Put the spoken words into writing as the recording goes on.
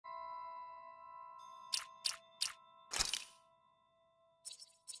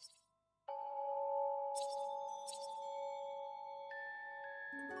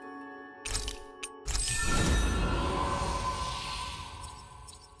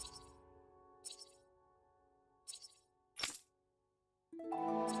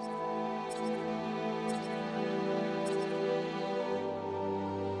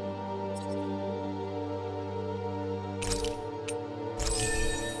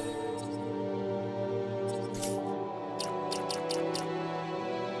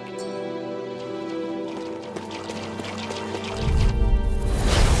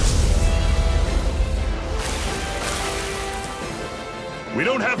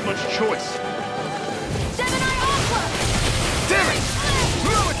have much choice. Gemini Aqua! Damn it!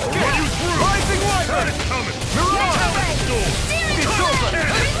 Throw it! I'll run you through! Rising Heard Wyvern! it coming! Mirage! It's over!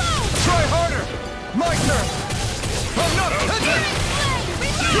 Try harder! My turn! I'm not...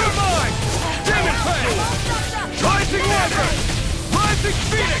 You're mine! Demon Fang! Rising Wyvern! Rising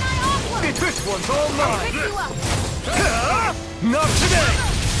Phoenix! This one's all mine! Not today!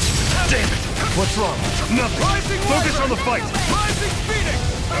 Damn it! What's wrong? Nothing! Rising Focus Wyvern! on the fight! Rising Phoenix!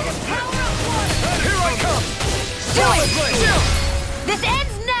 Here I come! Do it! Chill! This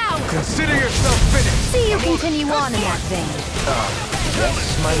ends now! Consider yourself finished! See you continue on in that vein. Yes,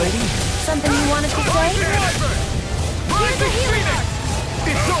 my lady? Something you wanted to say? Rising Wyvern! Rising Phoenix!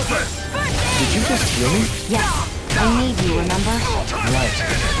 It's over! Did you just heal me? Yes. I need you, remember? Right.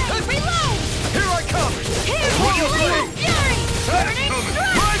 Reload! Here I come! Here's What you Blue think? Fury! Burning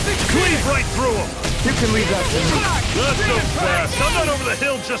strike! Rising Cleave Phoenix! right through him! You can leave that to me. Let's go fast! I'm not over the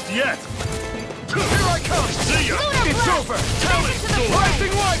hill just yet! Here I come! See ya! It's over! Talent sword!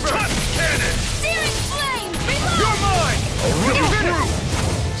 Rising Wyvern! Touch cannon! Searing flame! Reload! You're mine! I'll run you Finish! through!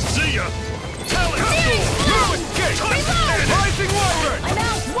 See ya! Talent Searing sword! You flame! escape! Reload! Rising Wyvern! I'm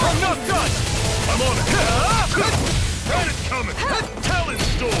out! I'm not done! I'm on it! Heard it coming! Talent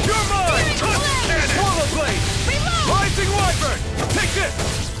sword! You're mine! Searing flame! Cannon! Swallow Blade! Reload! Rising Wyvern! Take this!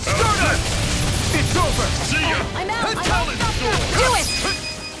 Stardust! It's over! See ya! I'm out! Talent sword! Do it!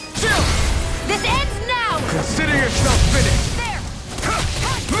 Chill! This ends now! Consider yourself finished! There!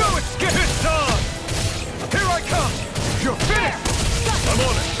 No escape! It's on! Here I come! You're finished! I'm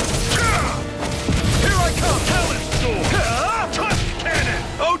on it! Here I come! Talent sword! Touch cannon!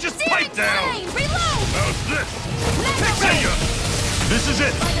 Oh, just Searing pipe down! flame! Reload! How's this? Mega See ray! ya! This is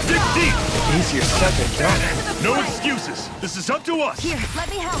it! Dig deep! Easier said than done. No excuses! This is up to us! Here, let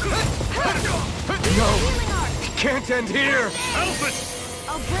me help. No! Healing art! Can't end here! Alphen!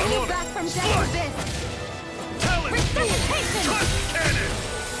 I'll bring I'm you on back it. from death Slide. to this. Talent sword! Resuscitation! Touch cannon!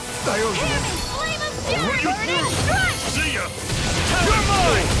 I owe you. Cannon! Flame of I'll run fury! you Burning through! strike! See ya! You're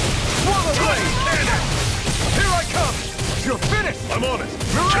mine! Swallow Touch Blade! cannon! Here I come! You're finished! I'm on it!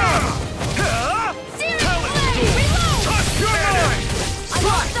 Mirage! Searing Talent flame! sword! Reload! Touch You're cannon! mine! I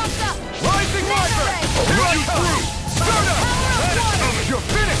won't stop the... Rising Wyvern! ray! Here I you come! through! Stardust! Power of water! You're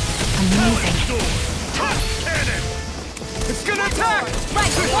finished! Talent sword! Touch cannon! It's gonna attack!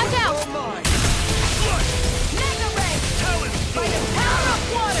 Right, watch out! All mine! Mega ray! Talent sword! Power of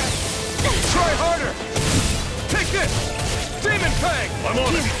water! Try harder! Take this! Demon Fang! I'm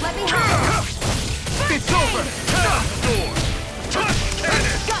on it! Let me help. It's over! Talent sword! Touch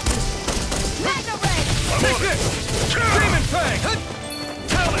cannon! Got you. Mega ray! I'm Take on it! this! Demon Fang!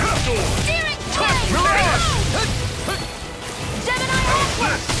 Talent sword! Searing flame! Mirage! Reload! Gemini How's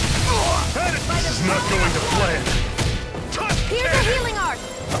Aqua! this? This is not going to plan. Touch Here's a cannon! healing art!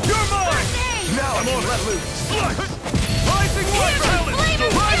 You're mine! Aid! Now I'm I on can it! let loose! Slice! Rising Wyvern! Talent Flame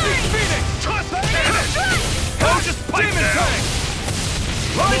of sword! Rising fury! Phoenix! Touch cannon! Strike! Oh, just pipe Demon down! Fang!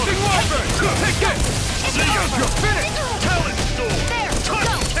 Rising Wyvern! Take this! See ya! You're finished! Talent sword! There! Touch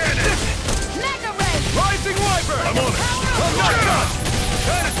Go! cannon! Mega ray! Rising Wyvern! I'm on it! I'm not done!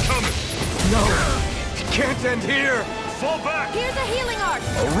 That is coming! No! It can't end here! Fall back! Here's a healing art!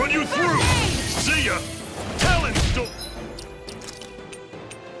 I'll run you through! Aid! See ya! Talent sword!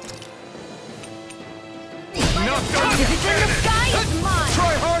 Not done! If it's in the sky, it's mine!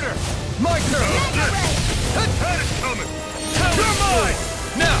 Try harder! My turn! Mega ray! That is coming! You're mine!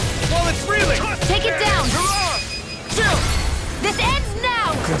 Now, while it's reeling! Take it down! You're off! Chill! This ends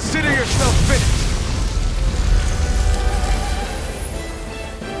now! Consider yourself finished!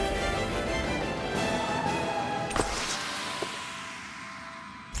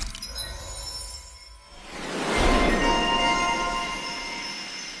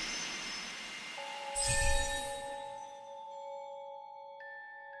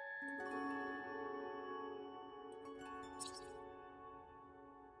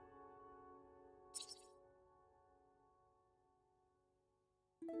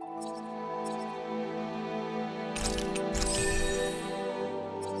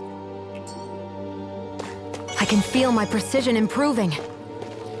 I can feel my precision improving.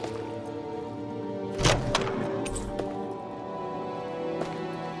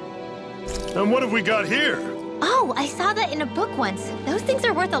 And what have we got here? Oh, I saw that in a book once. Those things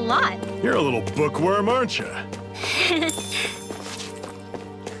are worth a lot. You're a little bookworm, aren't you?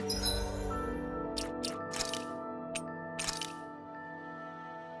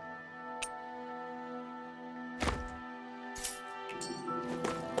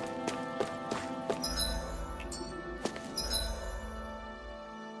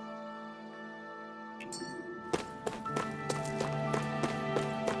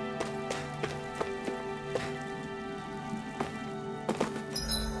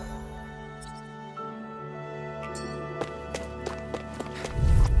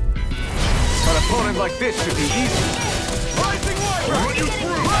 Time like this should be easy. Rising Warrior! Run you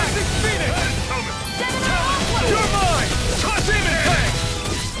through! Rising Phoenix! Coming! You're mine! Demon Fang!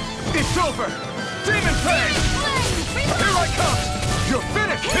 It's over! Demon Fang! Here I come! You're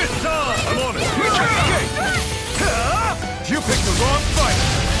finished! It's on! I'm on it! You can't escape! You picked the wrong fight!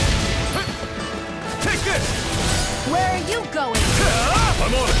 Take this! Where are you going?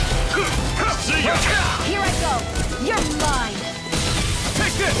 I'm on it! See ya! Here I go. You're mine.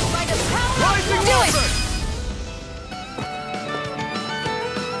 Take this! By the power Rising of do it!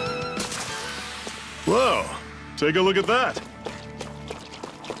 Whoa! Take a look at that!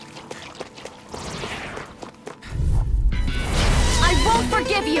 I won't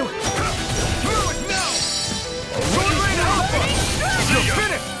forgive you. Through it now! Sword Rain Alpha! You're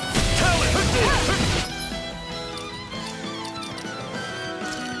finished!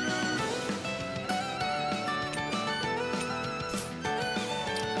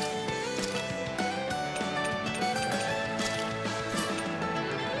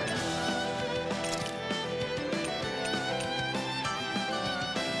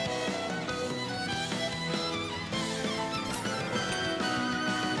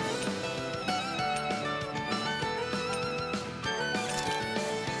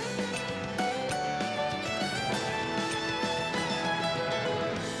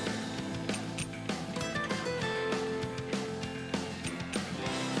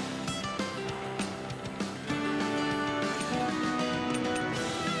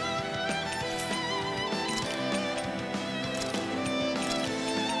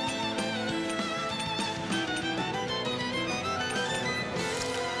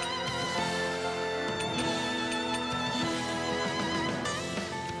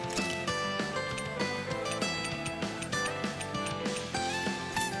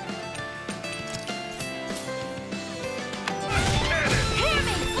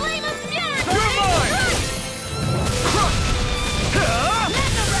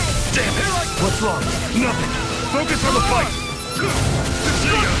 What's wrong? Nothing! Focus on the fight!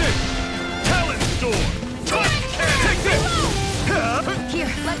 Destruction! Talent Storm! Take this!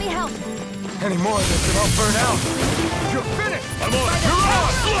 Here, let me help. Any more of this and I'll burn out. You're finished! I'm on it! You're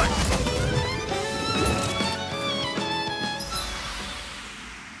on!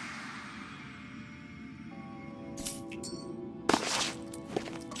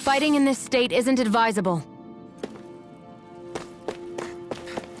 Fighting in this state isn't advisable.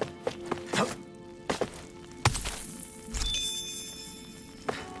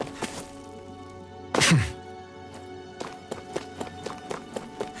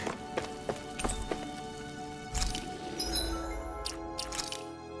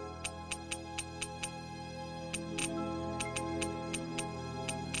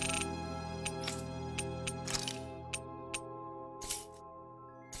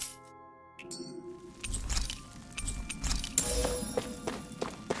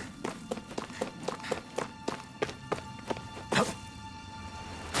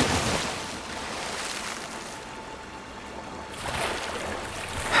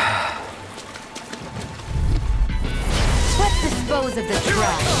 Dispose of the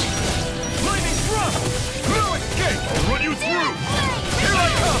trash. Lightning thrust! No escape! I'll run you through! Here I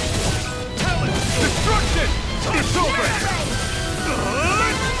come! Talent Storm! Destruction! It's over!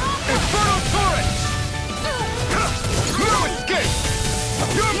 Inferno Torrent! No escape!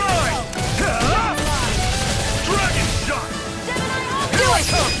 You're mine! Dragon Shot! Do it!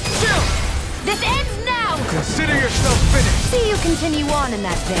 Chill! This ends now! Consider yourself finished! See you continue on in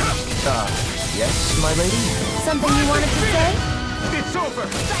that vein. Yes, my lady? Something you wanted to say? It's over!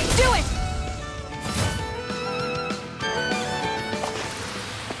 Do it!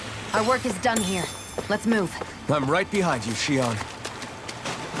 Our work is done here. Let's move. I'm right behind you, Shion.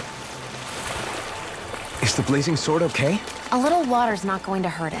 Is the blazing sword okay? A little water's not going to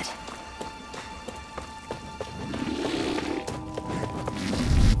hurt it.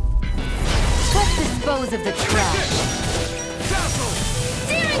 Let's dispose of the trash. Dazzle!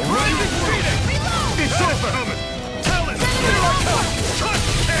 Rising Phoenix! It's over! Coming! Talent Here I Storm! come! Touch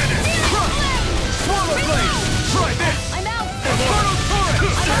Cannon! Swarm of Blade! Try this! I'm out! Inferno Torrent! I'm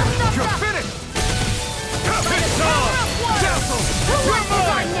all stuffed You're up! finished! It's on! Dazzle! Who You're wants to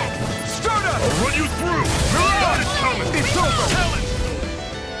die mine! next? Stardust! I'll run you through! God is coming! It's over! Talent!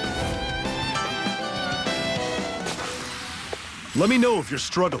 Let me know if you're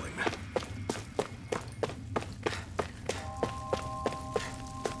struggling.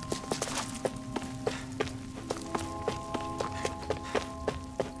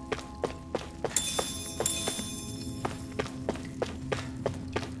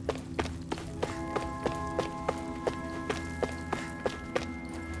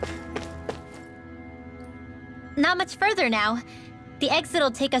 not much further now. The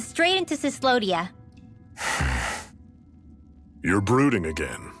exit'll take us straight into SpDiablo. You're brooding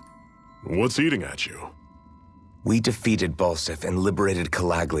again. What's eating at you? We defeated Balsif and liberated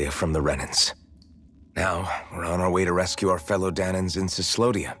Calaglia from the Renans. Now, we're on our way to rescue our fellow Danans in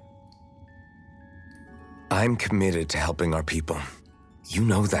SpDiablo. I'm committed to helping our people. You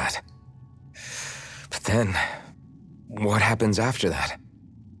know that. But then, what happens after that?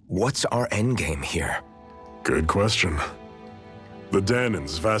 What's our endgame here? Good question. The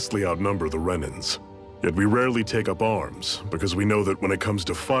Danans vastly outnumber the Renans, yet we rarely take up arms because we know that when it comes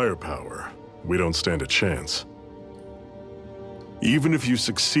to firepower, we don't stand a chance. Even if you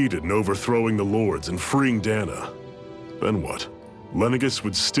succeeded in overthrowing the Lords and freeing Dana, then what? Lenegis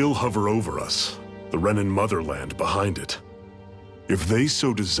would still hover over us, the Renan motherland behind it. If they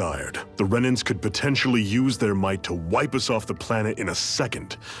so desired, the Renans could potentially use their might to wipe us off the planet in a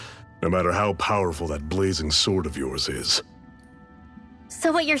second, no matter how powerful that blazing sword of yours is.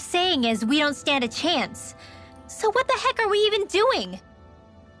 So what you're saying is we don't stand a chance. So what the heck are we even doing?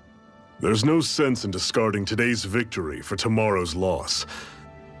 There's no sense in discarding today's victory for tomorrow's loss.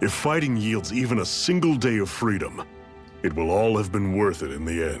 If fighting yields even a single day of freedom, it will all have been worth it in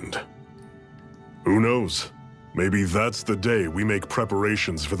the end. Who knows? Maybe that's the day we make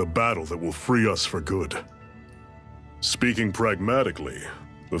preparations for the battle that will free us for good. Speaking pragmatically,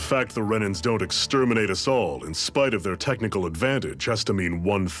 the fact the Renans don't exterminate us all in spite of their technical advantage has to mean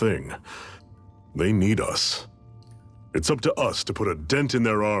one thing. They need us. It's up to us to put a dent in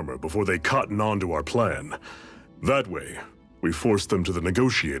their armor before they cotton on to our plan. That way, we force them to the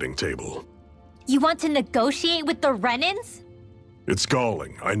negotiating table. You want to negotiate with the Renans? It's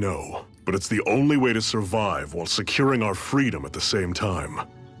galling, I know, but it's the only way to survive while securing our freedom at the same time.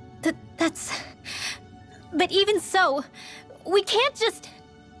 That's... But even so, we can't just...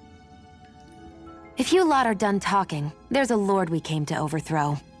 If you lot are done talking, there's a lord we came to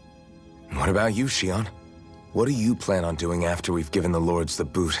overthrow. What about you, Xion? What do you plan on doing after we've given the Lords the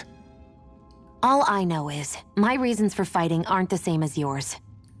boot? All I know is, my reasons for fighting aren't the same as yours.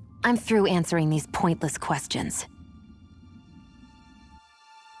 I'm through answering these pointless questions.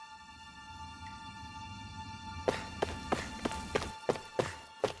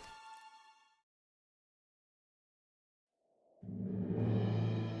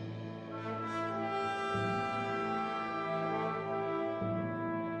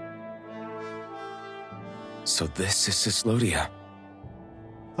 So this is SpDiablo.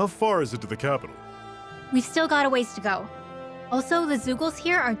 How far is it to the capital? We've still got a ways to go. Also, the Zeugles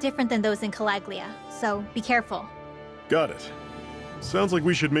here are different than those in Calaglia, so be careful. Got it. Sounds like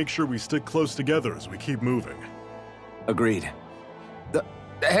we should make sure we stick close together as we keep moving. Agreed.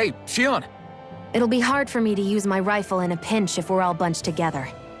 Hey, Xion! It'll be hard for me to use my rifle in a pinch if we're all bunched together.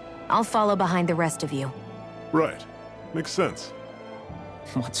 I'll follow behind the rest of you. Right. Makes sense.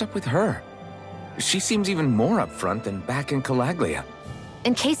 What's up with her? She seems even more upfront than back in Calaglia.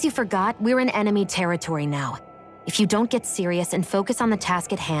 In case you forgot, we're in enemy territory now. If you don't get serious and focus on the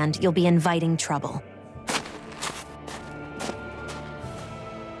task at hand, you'll be inviting trouble.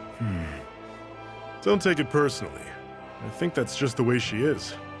 Don't take it personally. I think that's just the way she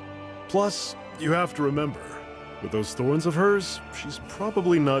is. Plus, you have to remember, with those thorns of hers, she's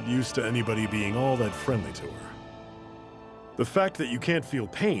probably not used to anybody being all that friendly to her. The fact that you can't feel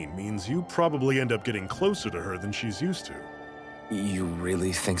pain means you probably end up getting closer to her than she's used to. You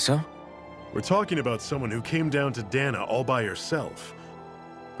really think so? We're talking about someone who came down to Dana all by herself.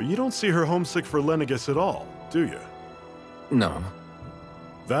 But you don't see her homesick for Lenegis at all, do you? No.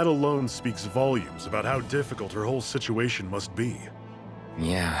 That alone speaks volumes about how difficult her whole situation must be.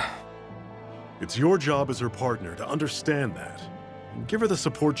 Yeah. It's your job as her partner to understand that, and give her the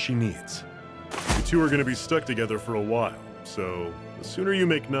support she needs. You two are going to be stuck together for a while, so the sooner you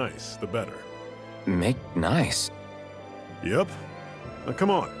make nice, the better. Make nice? Yep. Now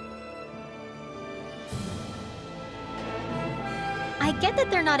come on. I get that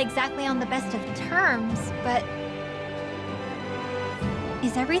they're not exactly on the best of terms, but...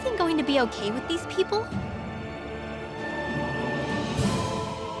 Is everything going to be okay with these people?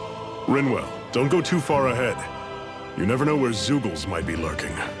 Rinwell, don't go too far ahead. You never know where Zeugles might be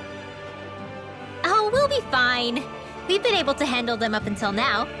lurking. Oh, we'll be fine. We've been able to handle them up until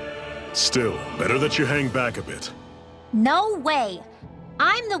now. Still, better that you hang back a bit. No way!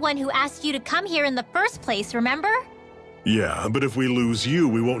 I'm the one who asked you to come here in the first place, remember? Yeah, but if we lose you,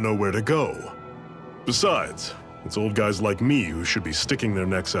 we won't know where to go. Besides, it's old guys like me who should be sticking their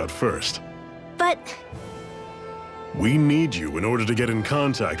necks out first. But... We need you in order to get in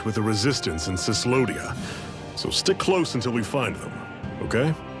contact with the Resistance in SpDiablo. So stick close until we find them,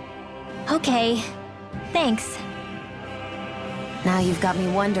 okay? Okay. Thanks. Now you've got me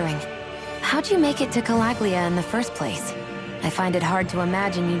wondering, how'd you make it to Calaglia in the first place? I find it hard to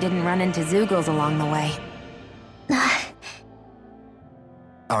imagine you didn't run into Zeugles along the way.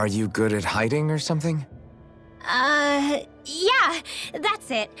 Are you good at hiding or something? Yeah,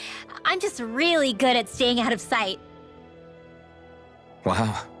 that's it. I'm just really good at staying out of sight.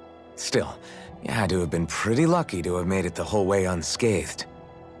 Wow. Still, you had to have been pretty lucky to have made it the whole way unscathed.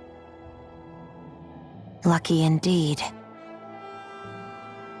 Lucky indeed.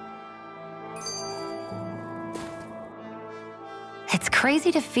 It's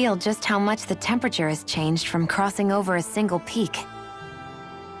crazy to feel just how much the temperature has changed from crossing over a single peak.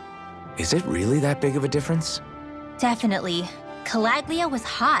 Is it really that big of a difference? Definitely. Calaglia was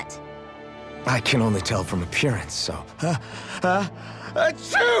hot. I can only tell from appearance, so...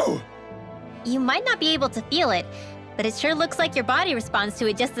 Achoo! You might not be able to feel it, but it sure looks like your body responds to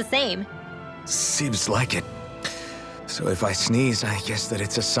it just the same. Seems like it. So if I sneeze, I guess that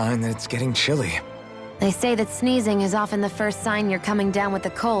it's a sign that it's getting chilly. They say that sneezing is often the first sign you're coming down with the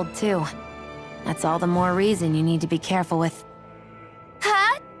cold, too. That's all the more reason you need to be careful with...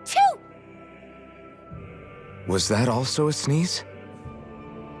 Ha-choo! Was that also a sneeze?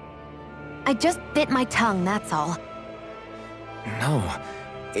 I just bit my tongue, that's all. No,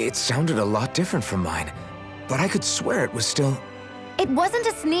 it sounded a lot different from mine, but I could swear it was still... It wasn't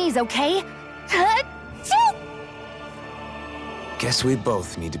a sneeze, okay? Ha-choo! Guess we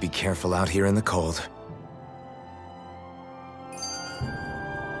both need to be careful out here in the cold.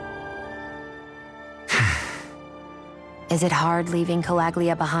 Is it hard leaving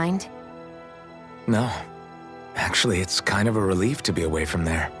Calaglia behind? No. Actually, it's kind of a relief to be away from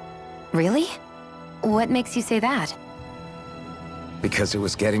there. Really? What makes you say that? Because it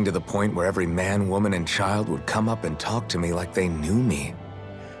was getting to the point where every man, woman, and child would come up and talk to me like they knew me.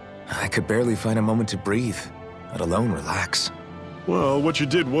 I could barely find a moment to breathe, let alone relax. Well, what you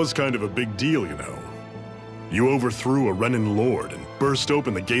did was kind of a big deal, you know. You overthrew a Renan lord and burst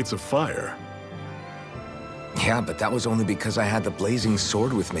open the gates of fire. Yeah, but that was only because I had the blazing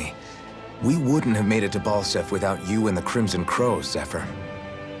sword with me. We wouldn't have made it to Balseph without you and the Crimson Crows, Zephyr.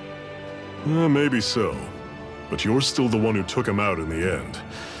 Maybe so. But you're still the one who took him out in the end.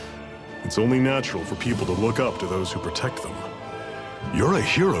 It's only natural for people to look up to those who protect them. You're a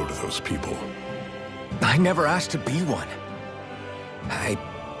hero to those people. I never asked to be one. I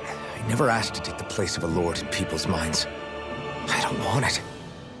never asked to take the place of a lord in people's minds. I don't want it.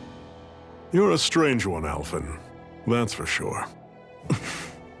 You're a strange one, Alphen. That's for sure.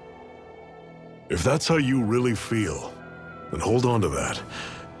 If that's how you really feel, then hold on to that.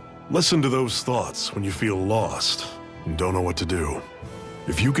 Listen to those thoughts when you feel lost and don't know what to do.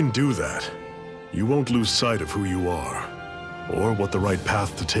 If you can do that, you won't lose sight of who you are, or what the right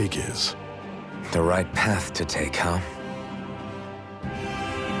path to take is. The right path to take, huh?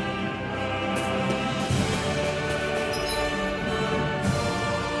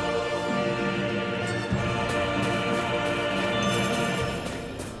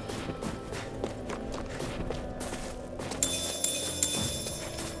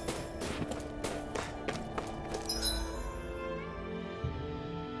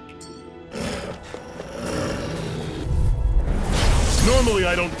 Normally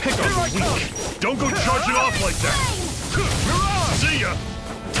I don't pick on the weak. Don't go charging off like that. See ya.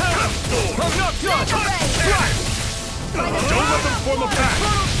 I'm not done! Don't let them form a pack.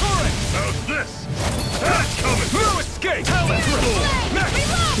 How's this? That's coming. No escape!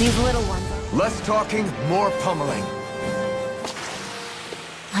 These little ones. Less talking, more pummeling.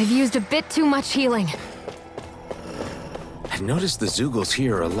 I've used a bit too much healing. I've noticed the Zeugles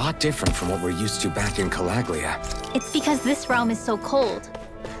here are a lot different from what we're used to back in Calaglia. It's because this realm is so cold.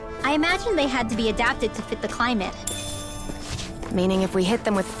 I imagine they had to be adapted to fit the climate. Meaning if we hit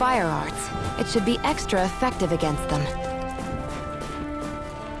them with fire arts, it should be extra effective against them.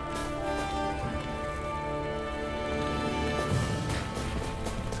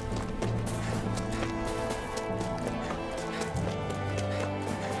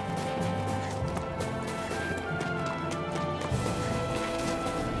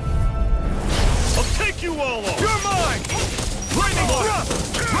 You all off. You're mine! Lightning thrust!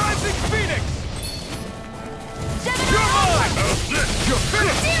 Rising Phoenix! You're mine! How's this? You're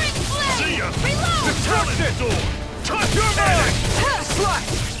finished! Searing flame! See ya. Reload! Destruction! Sword. Touch. You're mine! Slash!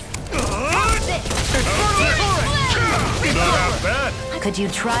 Infernal torrent! Not half bad. Could you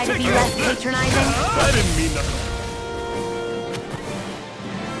try to be less patronizing? I didn't mean that.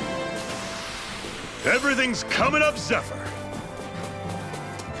 Everything's coming up, Zephyr.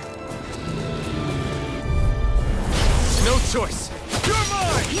 No choice! You're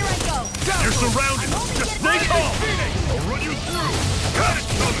mine! Here I go! You're surrounded. Just stay calm. I'll run you through.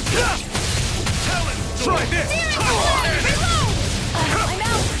 Try this! I'm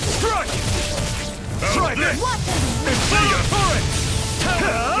out! Strike! Try this! And see ya!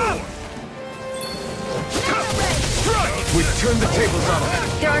 Strike! We've turned the tables on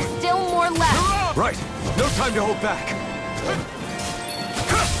him. There are still more left! Right. No time to hold back.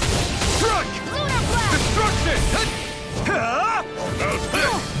 Strike! Lunar Blast! Destruction!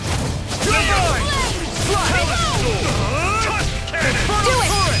 Do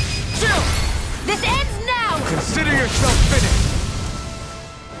it! Chill! This ends now! Consider yourself finished.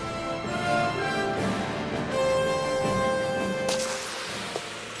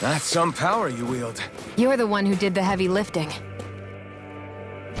 That's some power you wield. You're the one who did the heavy lifting.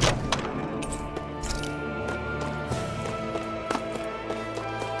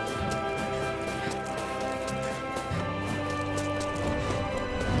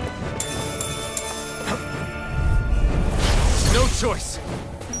 No choice.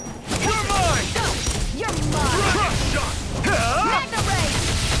 You're mine! You're mine! Crush shot! Magna Ray!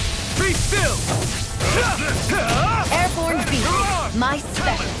 Be still! Airborne beast, my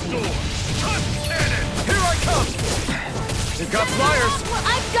specialty. Cannon! Here I come! You got flyers.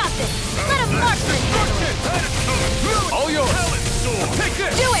 I've got this! Let him marksman handle it! All yours. Take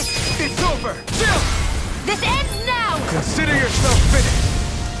this! Do it! It's over! Chill! This ends now! Consider yourself finished.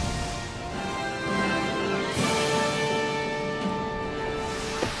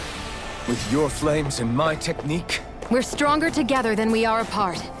 With your flames and my technique, We're stronger together than we are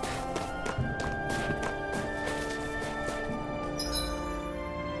apart.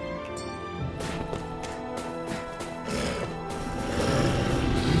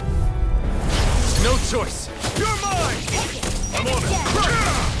 no choice. You're mine! I'm on it!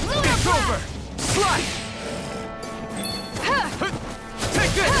 It's over! Slide!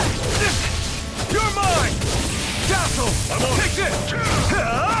 Take this! You're mine! Dazzle! I'm on Take this!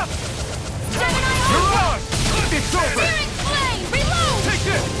 Mirage! It's over! Flame! Reload! Take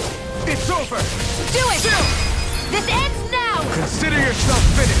this! It's over! Do it! This ends now! Consider yourself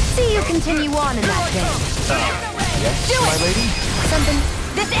finished. See you continue on in that vein. Do My it! lady, Something...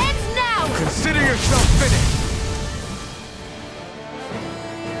 This ends now! consider yourself finished.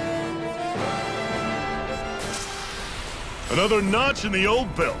 Another notch in the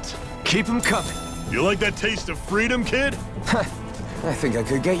old belt. Keep them coming. You like that taste of freedom, kid? I think I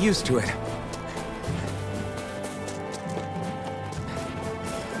could get used to it.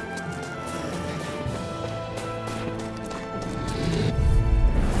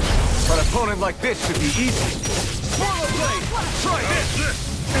 An opponent like this should be easy. Swallow blade! Try this!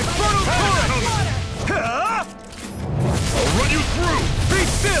 Infernal torrent! I'll run you through! Be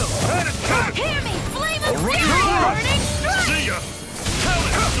still! And it's coming! Hear me! Flame of I'll run you fury! through! Burning strike! See ya!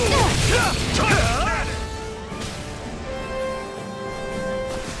 Talent sword!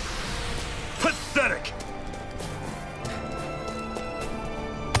 Pathetic!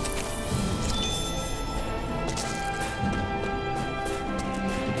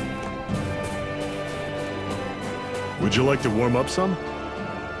 Would you like to warm up some?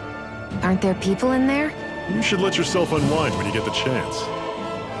 Aren't there people in there? You should let yourself unwind when you get the chance.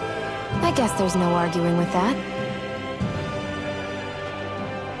 I guess there's no arguing with that.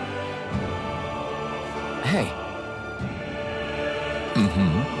 Hey.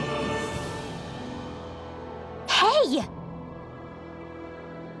 Hey!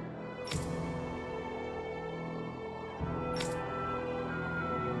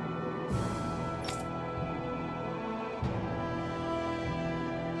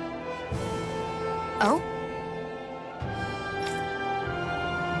 Oh?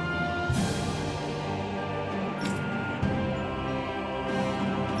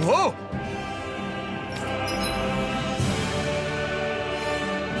 Whoa!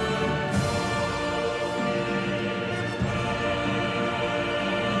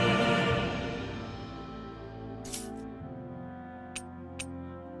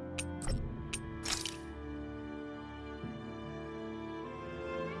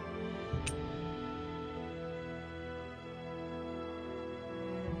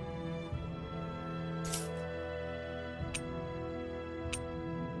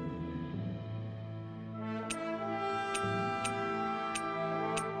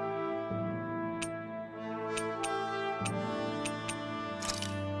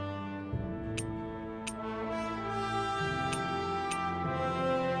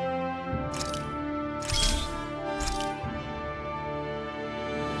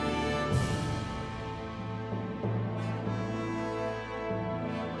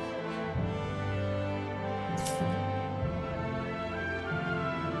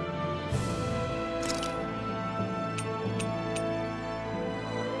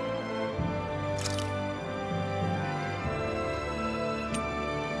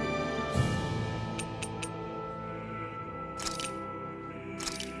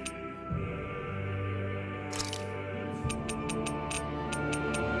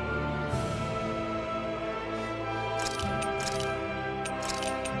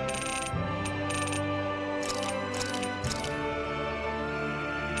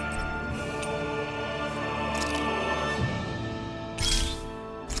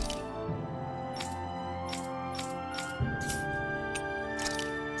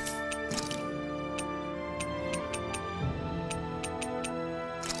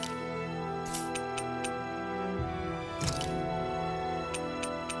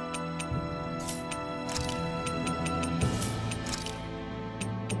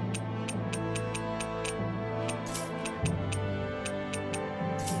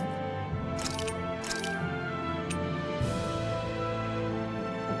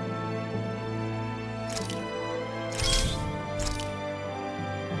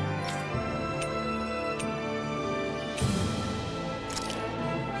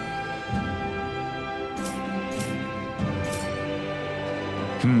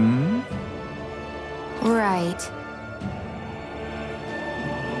 Right.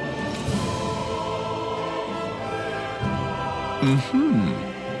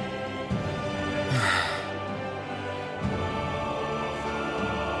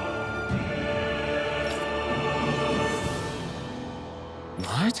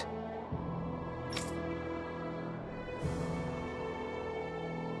 What?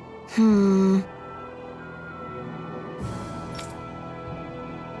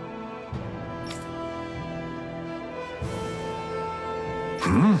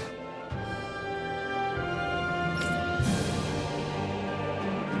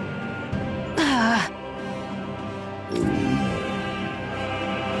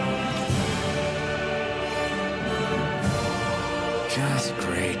 Just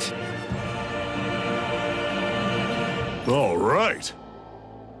great. All right.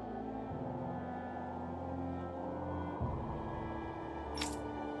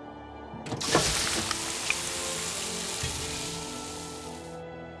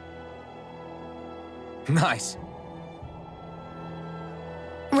 Nice.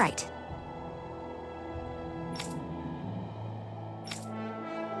 Right.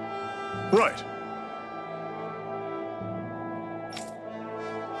 Right.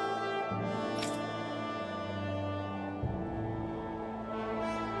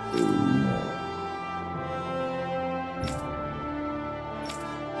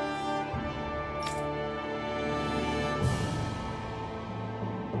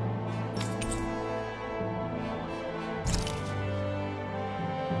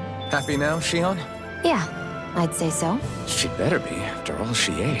 Happy now, Shion? Yeah, I'd say so. She better be, after all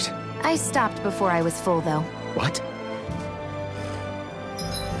she ate. I stopped before I was full, though. What?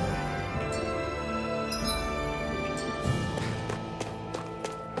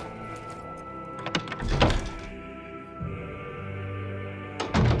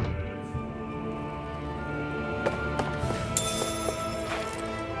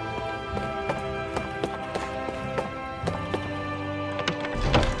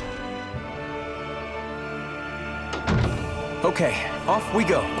 Okay, off we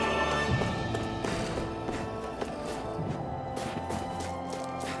go.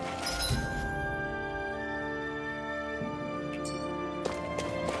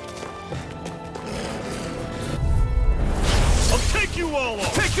 I'll take you all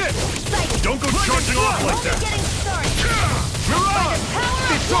off. Take this! Don't go charging off like that. Getting started. Mirage!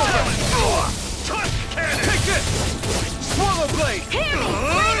 It's over! Touch cannon. Take this! Swallow blade!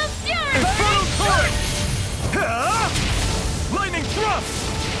 Infernal torrent! Lightning thrust!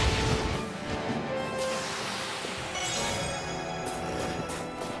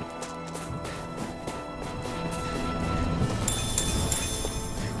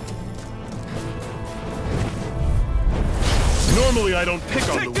 Normally I don't pick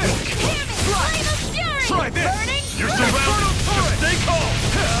on the Take this! weak. Try this! You're surrounded. Just stay calm.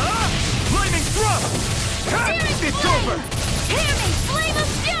 Lightning thrust! It's over!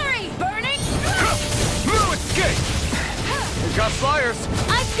 No escape! We got flyers!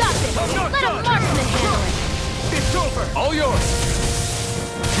 I've got this! I'm not Let a done. marksman handle it! It's over! All yours!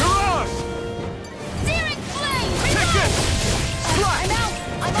 Mirage! Take this! Strike! I'm out!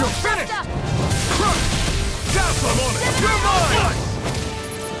 I'm You're all stopped finished! up! Crush! Dazzle! I'm on it. You're mine!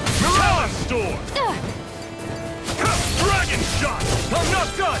 Mirage! Storm. Ugh. Dragon shot. I'm not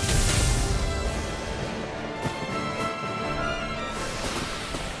done!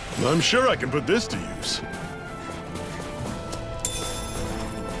 I'm sure I can put this to use.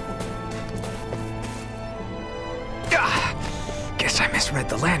 Guess I misread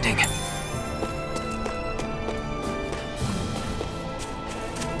the landing.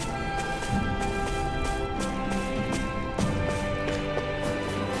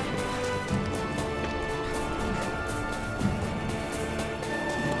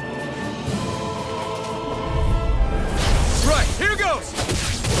 Right, here goes!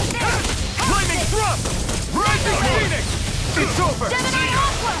 Lightning thrust! Rising Phoenix! It's over!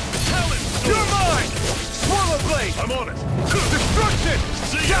 You're mine! Swallow blade! I'm on it. Destruction!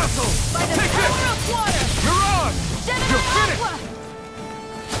 See ya. Dazzle! Take this! Mirage! You're finished!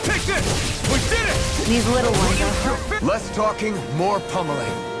 Take this! We did it! These little ones are You're finished! Less talking, more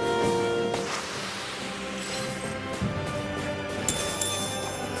pummeling.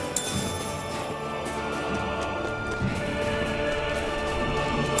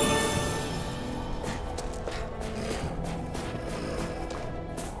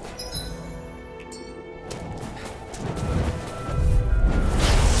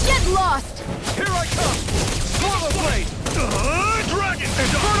 Get lost! Here I come! Swallow blade! Dragon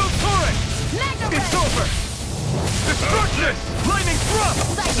Infernal torrent! Mega It's over! Destruction! Lightning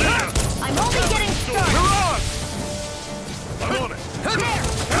I'm only getting started. I'm on it. There!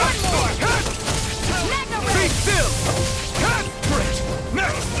 One more! Mega Be ray! still! Great!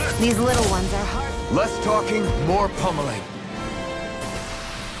 Next! These little ones are hard. Less talking, more pummeling.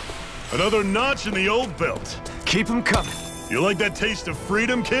 Another notch in the old belt. Keep 'em coming. You like that taste of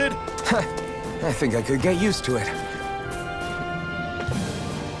freedom, kid? I think I could get used to it.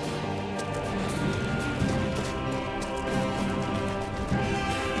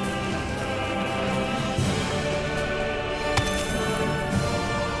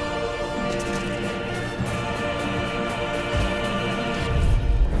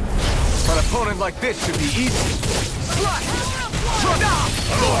 An opponent like this should be easy. Slash!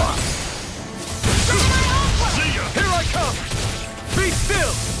 See ya! Here I come! Be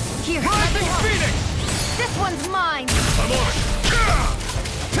still! Here, Rising let me Phoenix! This one's mine. I'm on it.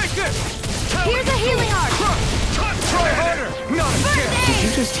 Take this! Here's a healing art. Try harder! Not a chance! Did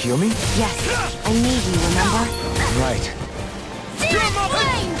you just heal me? Yes, I need you, remember? Right. You're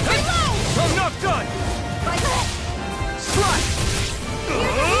Flame! Reload! I'm not done! Slash!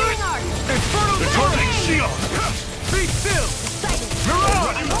 Healing art. Infernal Targeting Torrent! Shion! Be still!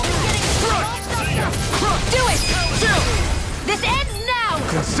 Mirage! Do it! Still! This ends now!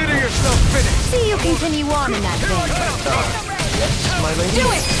 Consider yourself finished! See you continue on in that Here I vein. come! My lady? Do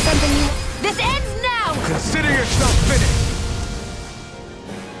it! Something you... This ends now! Consider yourself finished!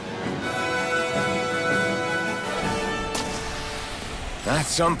 That's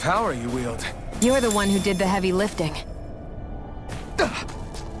some power you wield. You're the one who did the heavy lifting.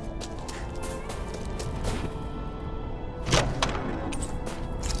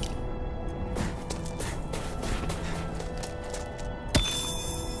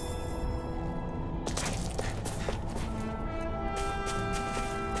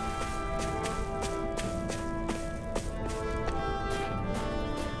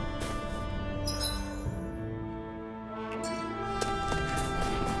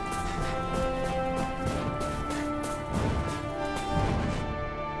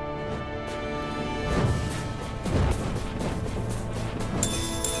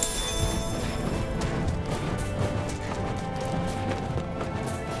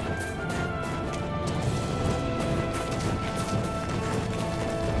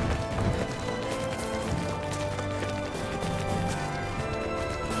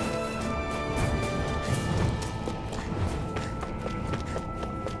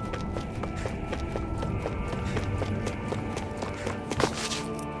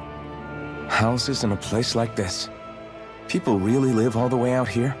 Houses in a place like this. People really live all the way out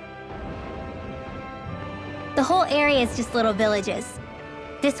here? The whole area is just little villages.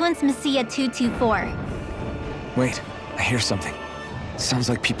 This one's Messiah 224. Wait, I hear something. Sounds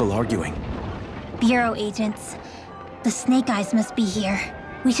like people arguing. Bureau agents. The Snake Eyes must be here.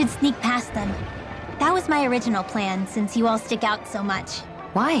 We should sneak past them. That was my original plan, since you all stick out so much.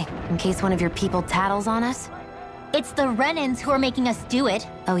 Why? In case one of your people tattles on us? It's the Renans who are making us do it.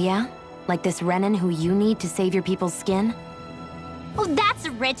 Oh yeah? Like this Renan who you need to save your people's skin? Oh, that's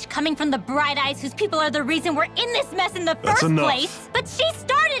rich, coming from the Bright Eyes whose people are the reason we're in this mess in the That's first enough. place. But she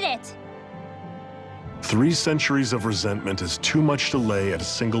started it! 3 centuries of resentment is too much to lay at a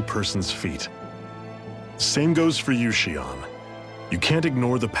single person's feet. Same goes for you, Shion. You can't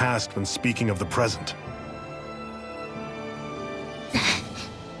ignore the past when speaking of the present.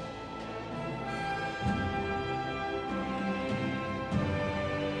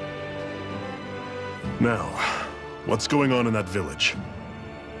 Now, what's going on in that village?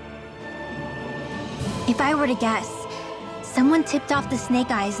 If I were to guess, someone tipped off the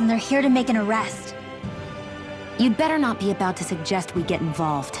Snake Eyes and they're here to make an arrest. You'd better not be about to suggest we get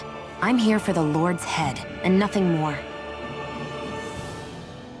involved. I'm here for the Lord's head, and nothing more.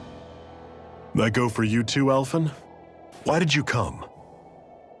 That go for you too, Alphen? Why did you come?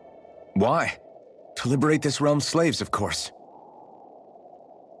 Why? To liberate this realm's slaves, of course.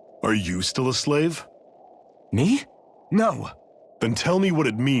 Are you still a slave? Me? No. Then tell me what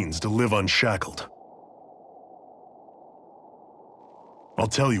it means to live unshackled. I'll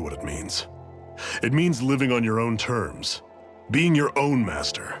tell you what it means. It means living on your own terms, being your own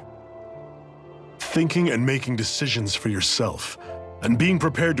master. Thinking and making decisions for yourself, and being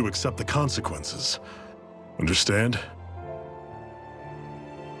prepared to accept the consequences. Understand?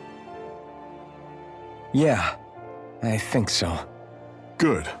 Yeah, I think so.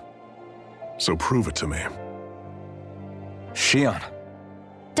 Good. So prove it to me. Shion.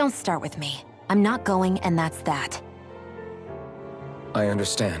 Don't start with me. I'm not going, and that's that. I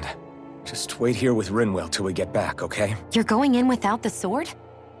understand. Just wait here with Rinwell till we get back, okay? You're going in without the sword?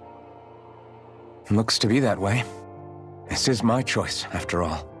 Looks to be that way. This is my choice, after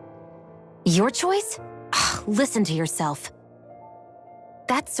all. Your choice? Listen to yourself.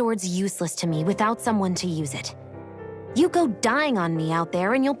 That sword's useless to me without someone to use it. You go dying on me out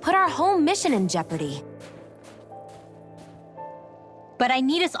there and you'll put our whole mission in jeopardy. But I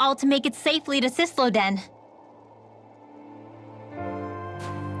need us all to make it safely to Sisloden.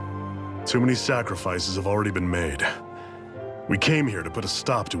 Too many sacrifices have already been made. We came here to put a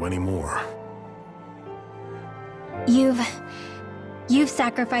stop to any more. You've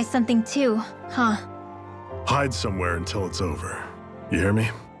sacrificed something too, huh? Hide somewhere until it's over. You hear me?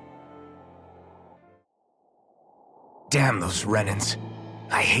 Damn those Renans.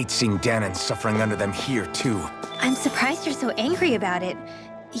 I hate seeing Danon suffering under them here, too. I'm surprised you're so angry about it.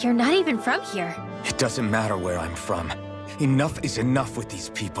 You're not even from here. It doesn't matter where I'm from. Enough is enough with these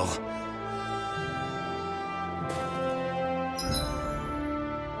people.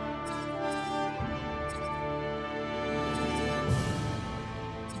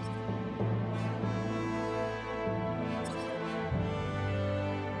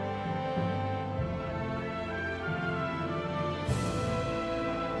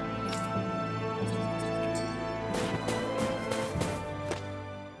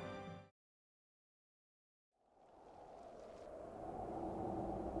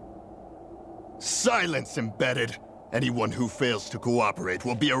 Silence, embedded! Anyone who fails to cooperate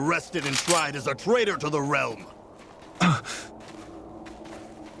will be arrested and tried as a traitor to the realm.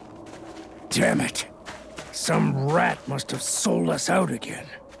 Damn it. Some rat must have sold us out again.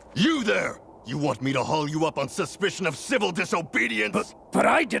 You there! You want me to haul you up on suspicion of civil disobedience? But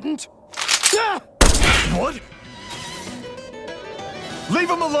I didn't. Ah! What? Leave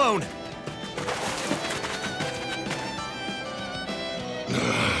him alone!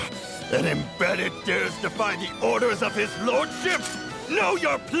 An embedded dares defy the orders of his lordship? Know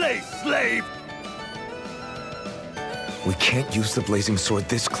your place, slave! We can't use the blazing sword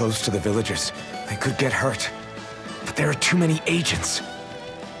this close to the villagers. They could get hurt. But there are too many agents.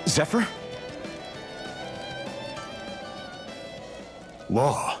 Zephyr?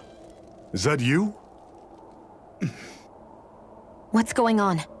 Law, is that you? What's going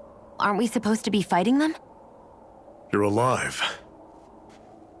on? Aren't we supposed to be fighting them? You're alive.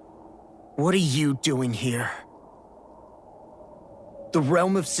 What are you doing here? The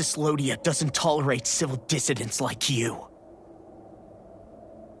realm of Sislodia doesn't tolerate civil dissidents like you.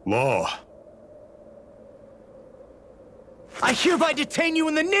 Law. I hereby detain you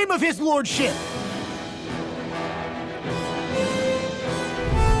in the name of his lordship!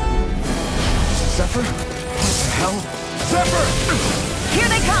 Zephyr? What the hell? Zephyr! Here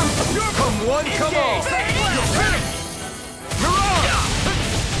they come! Come one, come all! You're finished!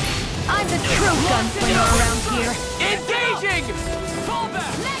 I'm the true gunslinger around here. Engaging! Fall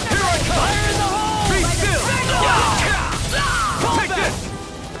back! Here I come! Fire in the hole! Be still! Take this!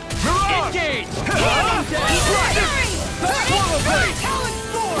 Mirage! Engage! Swallow blade!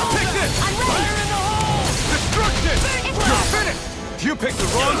 Take this! Fire in the hole! Destruction! You're finished! You picked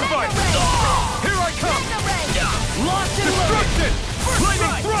the wrong fight! Here I come! Lost in destruction!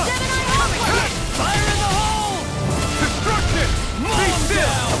 Flaming thrust! Fire in the hole! Destruction! Be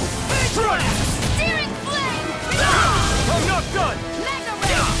still! Steering flame! I'm not done! Mega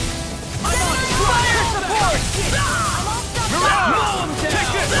ray! I'm on fire support! Mirage!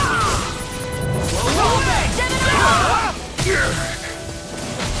 Take this!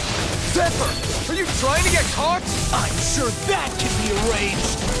 Zephyr! Are you trying to get caught? I'm sure that can be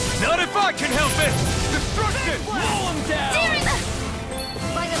arranged! Not if I can help it! Destruction! Blow him down!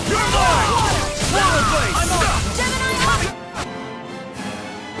 You're mine! Swallow blade! I'm on!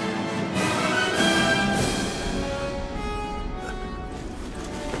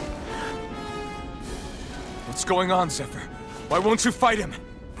 What's going on, Zephyr? Why won't you fight him?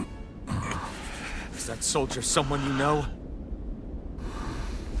 Is that soldier someone you know?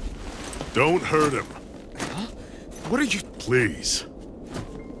 Don't hurt him. Huh? What are you... Please.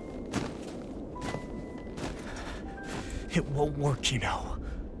 It won't work, you know.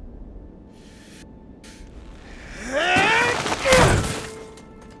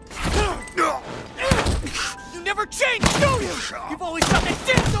 You never change, do you? You've always got that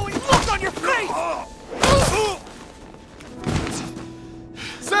death-knowing look on your face!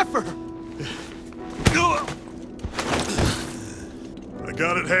 Zephyr! I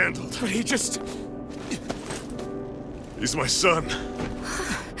got it handled. But he just... He's my son.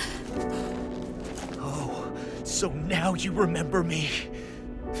 Oh, so now you remember me.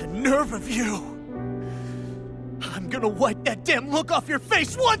 The nerve of you! I'm gonna wipe that damn look off your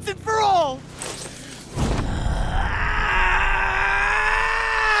face once and for all!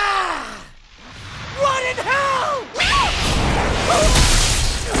 Rot in hell!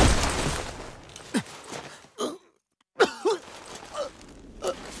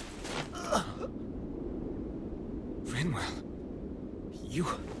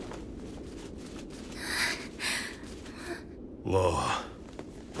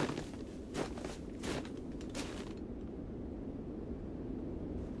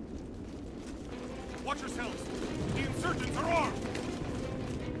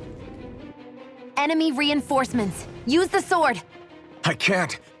 enemy reinforcements. Use the sword. I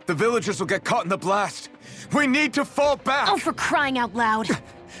can't. The villagers will get caught in the blast. We need to fall back! Oh, for crying out loud.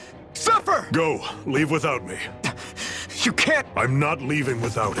 Zephyr! Go. Leave without me. You can't... I'm not leaving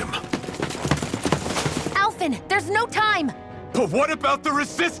without him. Alphen, there's no time! But what about the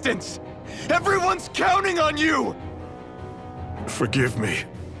resistance? Everyone's counting on you! Forgive me.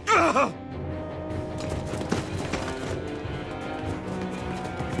 Ugh!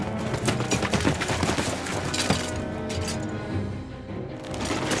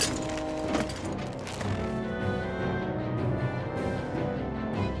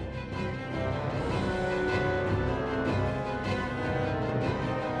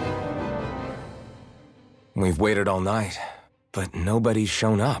 We've waited all night, but nobody's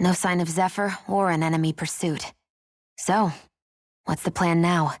shown up. No sign of Zephyr or an enemy pursuit. So, what's the plan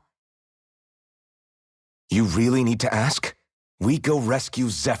now? You really need to ask? We go rescue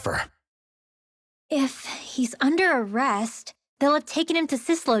Zephyr. If he's under arrest, they'll have taken him to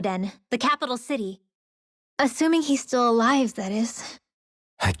Cisloden, the capital city. Assuming he's still alive, that is.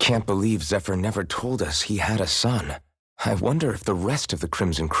 I can't believe Zephyr never told us he had a son. I wonder if the rest of the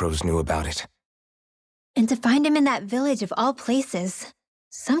Crimson Crows knew about it. And to find him in that village of all places.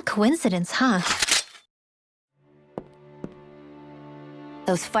 Some coincidence, huh?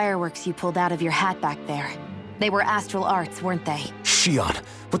 Those fireworks you pulled out of your hat back there. They were astral arts, weren't they? Shion,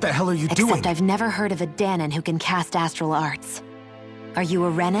 what the hell are you doing? Except I've never heard of a Danon who can cast astral arts. Are you a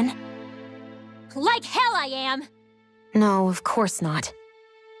Renan? Like hell I am! No, of course not.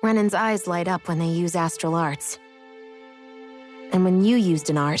 Renan's eyes light up when they use astral arts. And when you used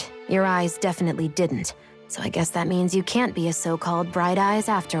an art, your eyes definitely didn't. So I guess that means you can't be a so-called bright eyes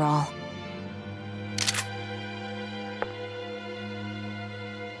after all.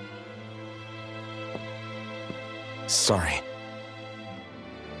 Sorry.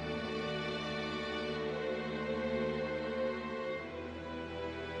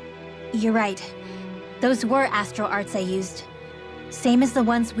 You're right. Those were astral arts I used. Same as the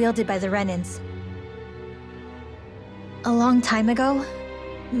ones wielded by the Renans. A long time ago,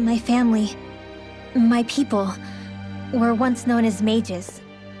 my family, my people, were once known as mages.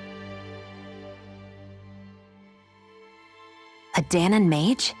 A Danon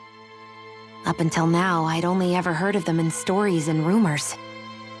mage? Up until now, I'd only ever heard of them in stories and rumors.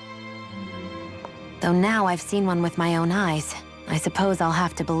 Though now I've seen one with my own eyes, I suppose I'll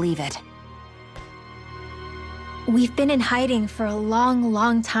have to believe it. We've been in hiding for a long,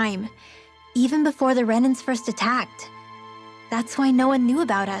 long time, even before the Renans first attacked. That's why no one knew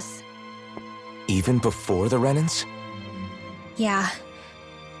about us. Even before the Renans? Yeah.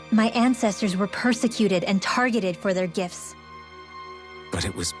 My ancestors were persecuted and targeted for their gifts. But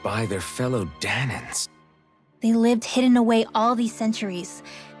it was by their fellow Danons. They lived hidden away all these centuries,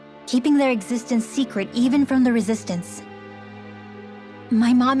 keeping their existence secret even from the Resistance.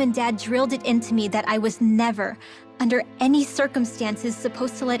 My mom and dad drilled it into me that I was never, under any circumstances,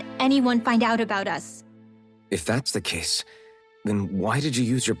 supposed to let anyone find out about us. If that's the case, then why did you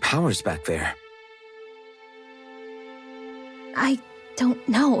use your powers back there? I don't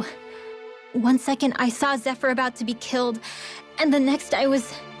know. One second I saw Zephyr about to be killed, and the next I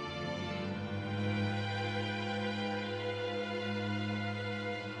was...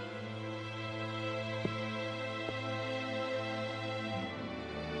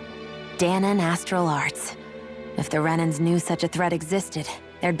 Danon astral arts. If the Renans knew such a threat existed,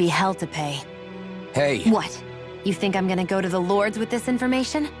 there'd be hell to pay. Hey! What? You think I'm gonna go to the Lords with this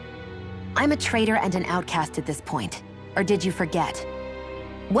information? I'm a traitor and an outcast at this point. Or did you forget?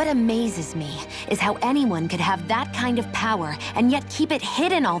 What amazes me is how anyone could have that kind of power and yet keep it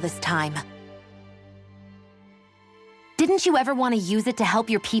hidden all this time. Didn't you ever want to use it to help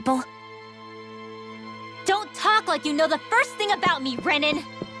your people? Don't talk like you know the first thing about me, Renan!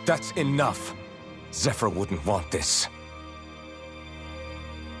 That's enough. Zephyr wouldn't want this.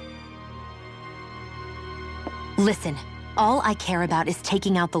 Listen, all I care about is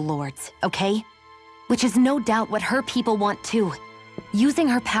taking out the Lords, okay? Which is no doubt what her people want too. Using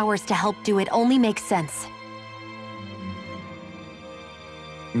her powers to help do it only makes sense.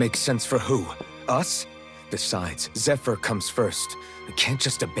 Makes sense for who? Us? Besides, Zephyr comes first. I can't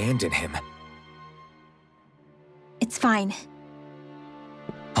just abandon him. It's fine.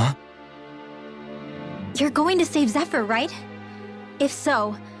 Huh? You're going to save Zephyr, right? If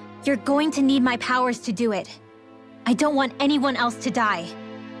so, you're going to need my powers to do it. I don't want anyone else to die.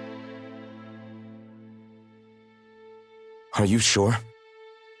 Are you sure?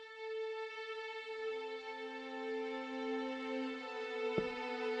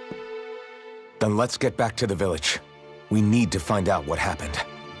 Then let's get back to the village. We need to find out what happened.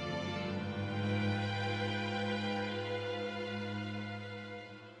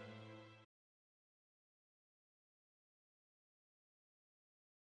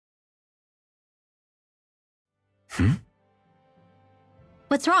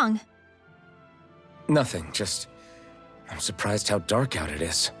 What's wrong? Nothing, just... I'm surprised how dark out it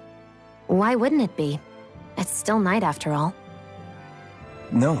is. Why wouldn't it be? It's still night after all.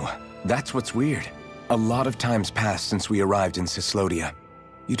 No, that's what's weird. A lot of time's passed since we arrived in Cyslodia.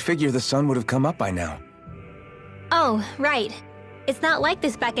 You'd figure the sun would have come up by now. Oh, right. It's not like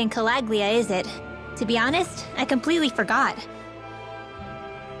this back in Calaglia, is it? To be honest, I completely forgot.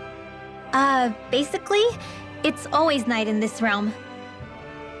 Basically, it's always night in this realm.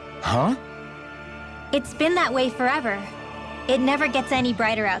 Huh? It's been that way forever. It never gets any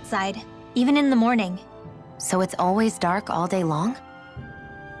brighter outside, even in the morning. So it's always dark all day long?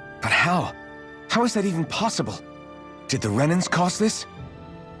 But how? How is that even possible? Did the Renans cause this?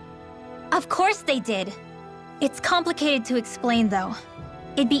 Of course they did. It's complicated to explain, though.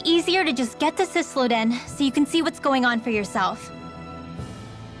 It'd be easier to just get to Cysloden so you can see what's going on for yourself.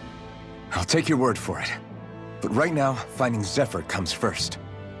 I'll take your word for it. But right now, finding Zephyr comes first.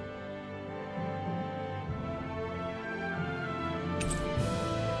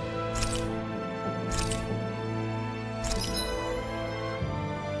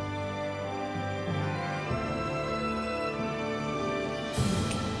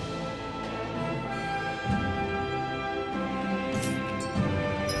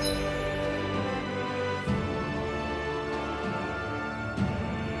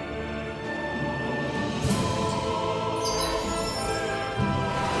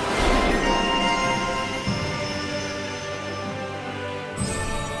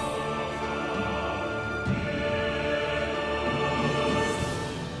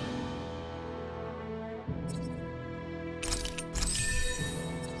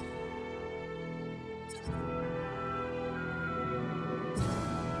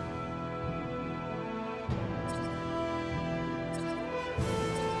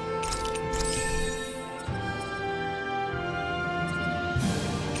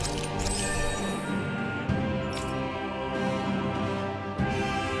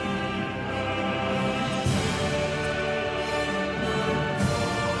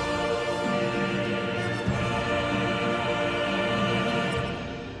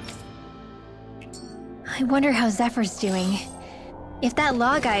 I wonder how Zephyr's doing. If that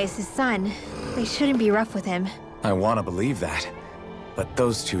law guy is his son, they shouldn't be rough with him. I want to believe that. But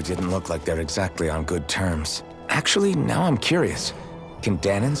those two didn't look like they're exactly on good terms. Actually, now I'm curious. Can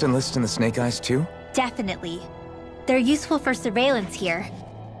Danans enlist in the Snake Eyes too? Definitely. They're useful for surveillance here.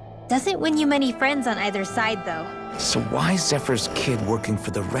 Doesn't win you many friends on either side, though. So why is Zephyr's kid working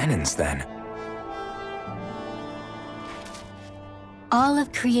for the Renans then? All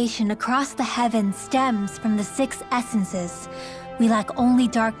of creation across the heavens stems from the 6 essences. We lack only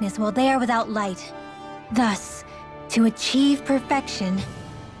darkness while they are without light. Thus, to achieve perfection...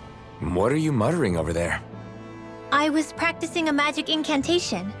 What are you muttering over there? I was practicing a magic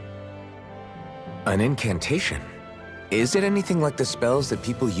incantation. An incantation? Is it anything like the spells that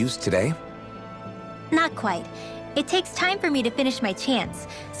people use today? Not quite. It takes time for me to finish my chants,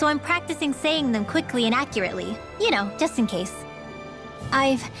 so I'm practicing saying them quickly and accurately. You know, just in case.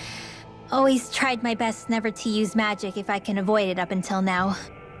 I've always tried my best never to use magic if I can avoid it up until now.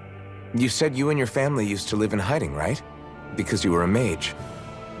 You said you and your family used to live in hiding, right? Because you were a mage.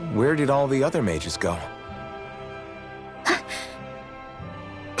 Where did all the other mages go?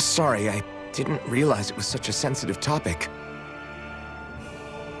 Sorry, I didn't realize it was such a sensitive topic.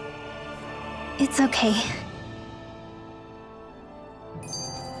 It's okay.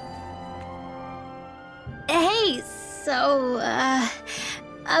 Hey, so,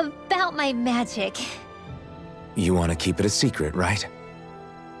 about my magic. You want to keep it a secret, right?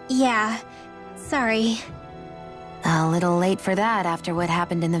 Yeah, sorry. A little late for that after what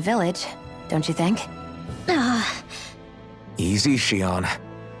happened in the village, don't you think? Easy, Shion.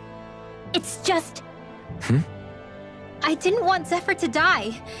 It's just... I didn't want Zephyr to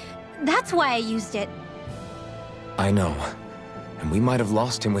die. That's why I used it. I know. And we might have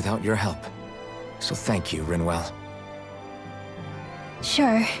lost him without your help. So thank you, Rinwell.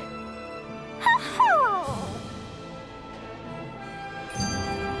 Sure.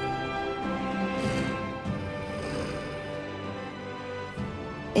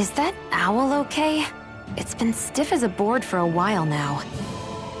 Is that owl okay? It's been stiff as a board for a while now.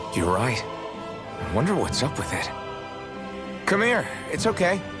 You're right. I wonder what's up with it. Come here. It's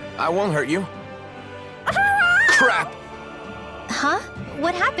okay. I won't hurt you. Crap! Huh?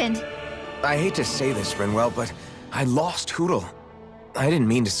 What happened? I hate to say this, Rinwell, but I lost Hootle. I didn't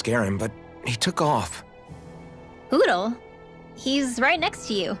mean to scare him, but he took off. Hootle? He's right next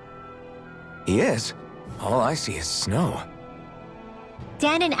to you. He is? All I see is snow.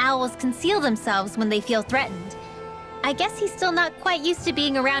 Dan and owls conceal themselves when they feel threatened. I guess he's still not quite used to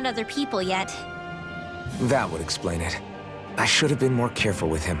being around other people yet. That would explain it. I should have been more careful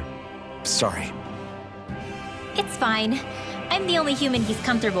with him. Sorry. It's fine. I'm the only human he's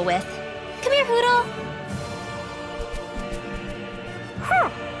comfortable with. Come here, Hoodle!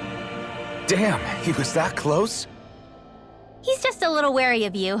 Damn, he was that close? He's just a little wary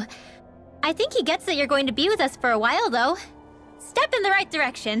of you. I think he gets that you're going to be with us for a while, though. Step in the right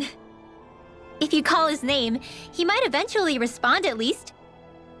direction. If you call his name, he might eventually respond at least.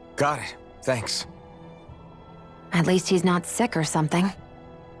 Got it. Thanks. At least he's not sick or something.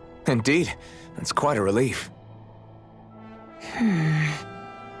 Indeed. That's quite a relief.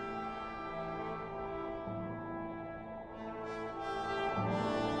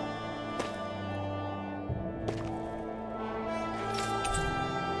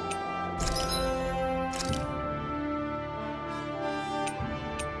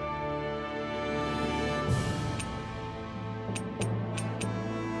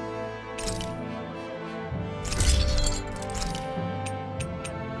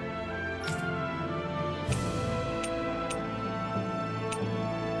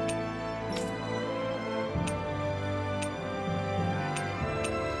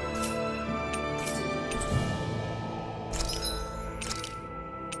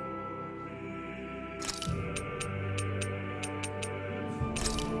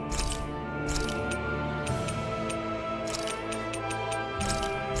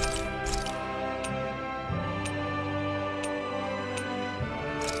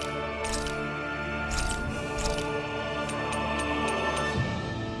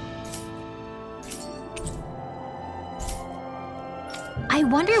 I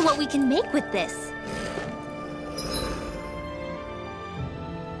wonder what we can make with this.